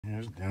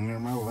It's damn near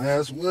my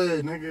last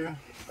wood, nigga.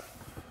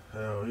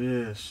 Hell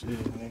yeah, shit,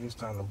 nigga. It's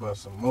time to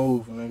bust some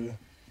move, nigga.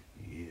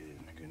 Yeah,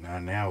 nigga.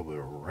 Not now, but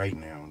right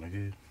now,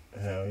 nigga.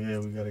 Hell yeah,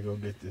 we gotta go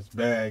get this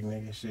bag,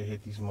 nigga. Shit,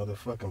 hit these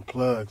motherfucking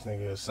plugs,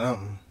 nigga, or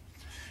something.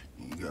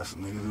 You got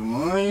some niggas in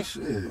mind?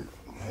 Shit.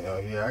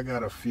 Hell yeah, I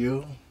got a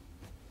few.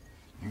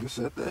 You can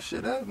set that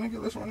shit up, nigga.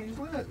 Let's run these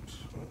laps.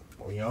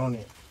 We on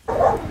it.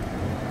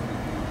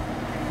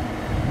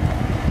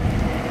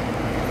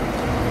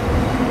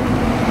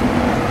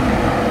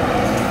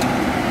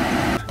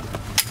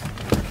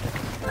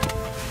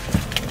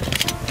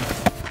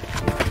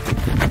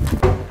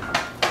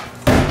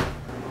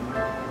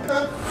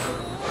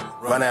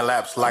 Running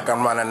laps like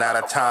I'm running out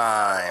of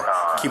time.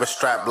 Keep a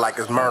strap like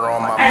it's murder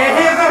on my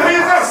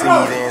mind. See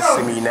me then,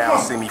 see me now,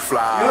 see me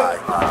fly.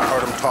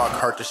 Heard him talk,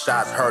 heard the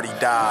shots, heard he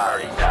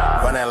died.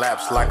 Running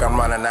laps like I'm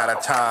running out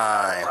of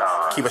time.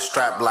 Keep a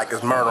strap like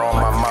it's murder on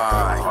my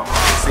mind.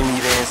 See me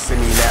then, see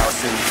me now,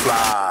 see me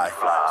fly.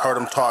 Heard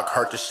him talk,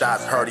 heard the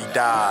shots, heard he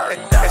died.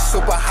 It's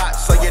super hot,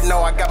 so you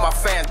know I got my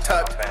fan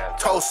tucked.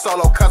 Toe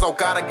solo, cause I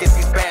gotta get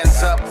these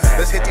bands up.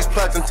 Let's hit these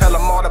plugs and tell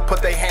them all to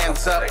put their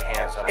hands up.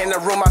 In the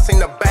room, I seen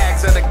the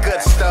bags of the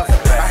good stuff.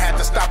 I had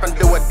to stop and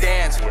do a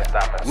dance.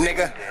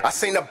 Nigga, I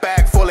seen a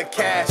bag full of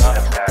cash.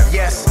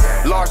 Yes,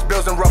 large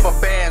bills and rubber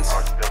bands.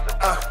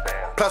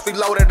 Plus we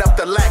loaded up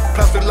the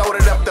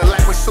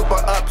lack, we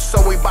super up,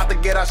 so we bout to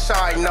get our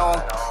shine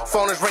on.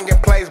 Phone is ringing,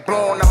 plays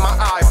blowing up my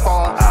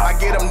iPhone. I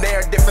get them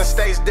there, different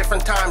states,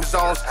 different time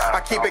zones.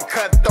 I keep it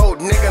cutthroat,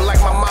 nigga, like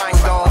my mind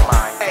gone.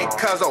 Hey,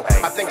 cuzzo,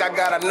 I think I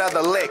got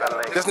another lick.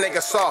 This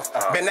nigga soft,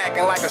 been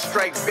acting like a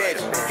straight bitch.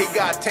 He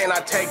got 10, I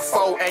take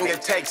 4, and you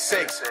take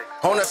 6.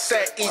 On the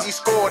set, easy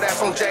score,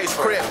 that's on Jay's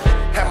crib.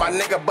 Had my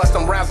nigga bust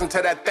them rounds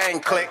until that thing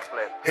click.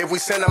 If we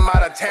send them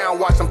out of town,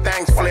 watch them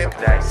things flip.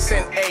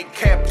 Send 8,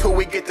 kept 2,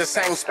 we get the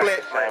same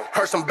split.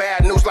 Heard some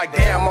bad news like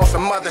damn on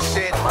some other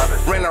shit.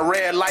 Ran a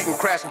red light and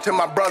crashed into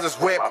my brother's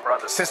whip.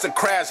 Since the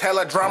crash,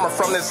 hella drama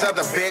from this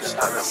other bitch.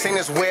 Seen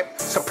his whip,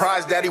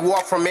 surprised that he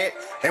walked from it.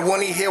 And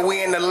when he here,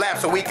 we in the lap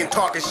so we can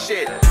talk his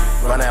shit.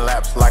 Running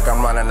laps like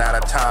I'm running out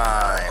of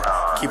time.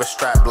 Keep a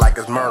strap like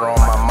it's murder on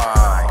my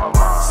mind.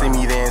 See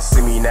me then,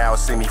 see me now,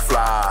 see me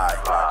fly.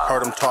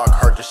 Heard him talk,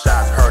 heard the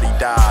shots, heard he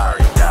died.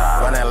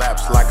 Running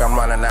laps like I'm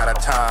running out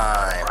of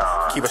time.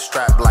 Keep a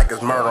strap like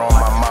it's murder on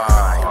my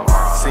mind.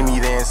 See me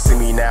then, see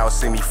me now,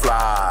 see me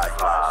fly.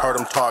 Heard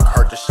him talk,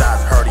 heard the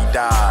shots, heard he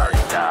died.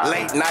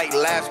 Late night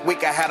last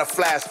week I had a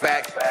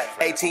flashback.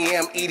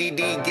 ATM,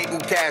 EDD, getting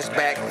cash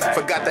back.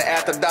 Forgot to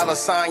add the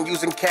 $sign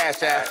using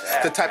Cash App.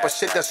 The type of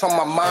shit that's on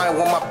my mind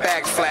when my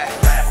back's flat.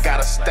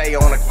 Gotta stay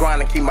on the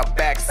grind and keep my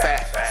back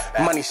fat.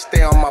 Money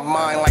stay on my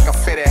mind like a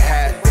fitted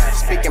hat.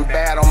 Speaking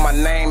bad on my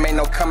name, ain't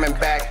no coming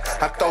back.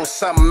 I throw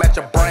something at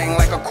your brain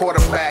like a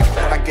quarterback.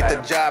 I get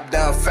the job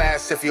done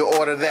fast if you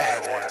order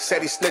that.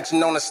 Said he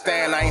snitching on the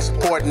stand, I ain't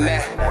supporting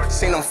that.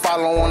 Seen him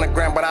follow on the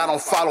gram, but I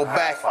don't follow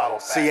back.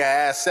 See your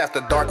ass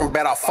after dark and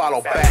bet I'll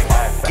follow back.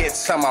 Get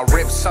some, I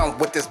rip some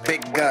with this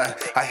big gun.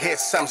 I hit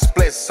some,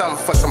 split some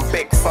for some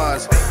big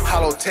funds.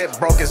 Hollow tip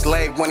broke his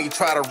leg when he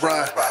tried to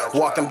run.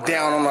 Walked him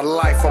down on the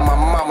life of my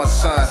mama's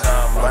son.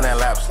 Running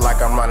laps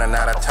like I'm running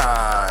out of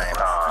time.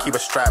 Keep a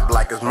strap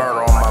like it's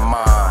murder on my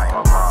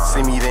mind.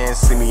 See me then,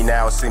 see me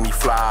now, see me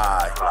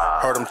fly.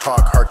 Heard him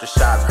talk, heard the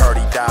shots, heard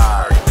he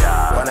died.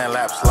 Running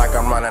laps like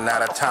I'm running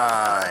out of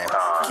time.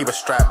 Keep a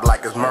strap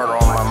like it's murder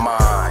on my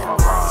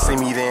mind. See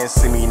me then,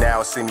 see me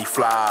now, see me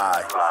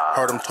fly.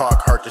 Heard him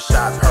talk, heard the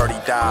shots, heard he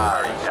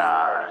died.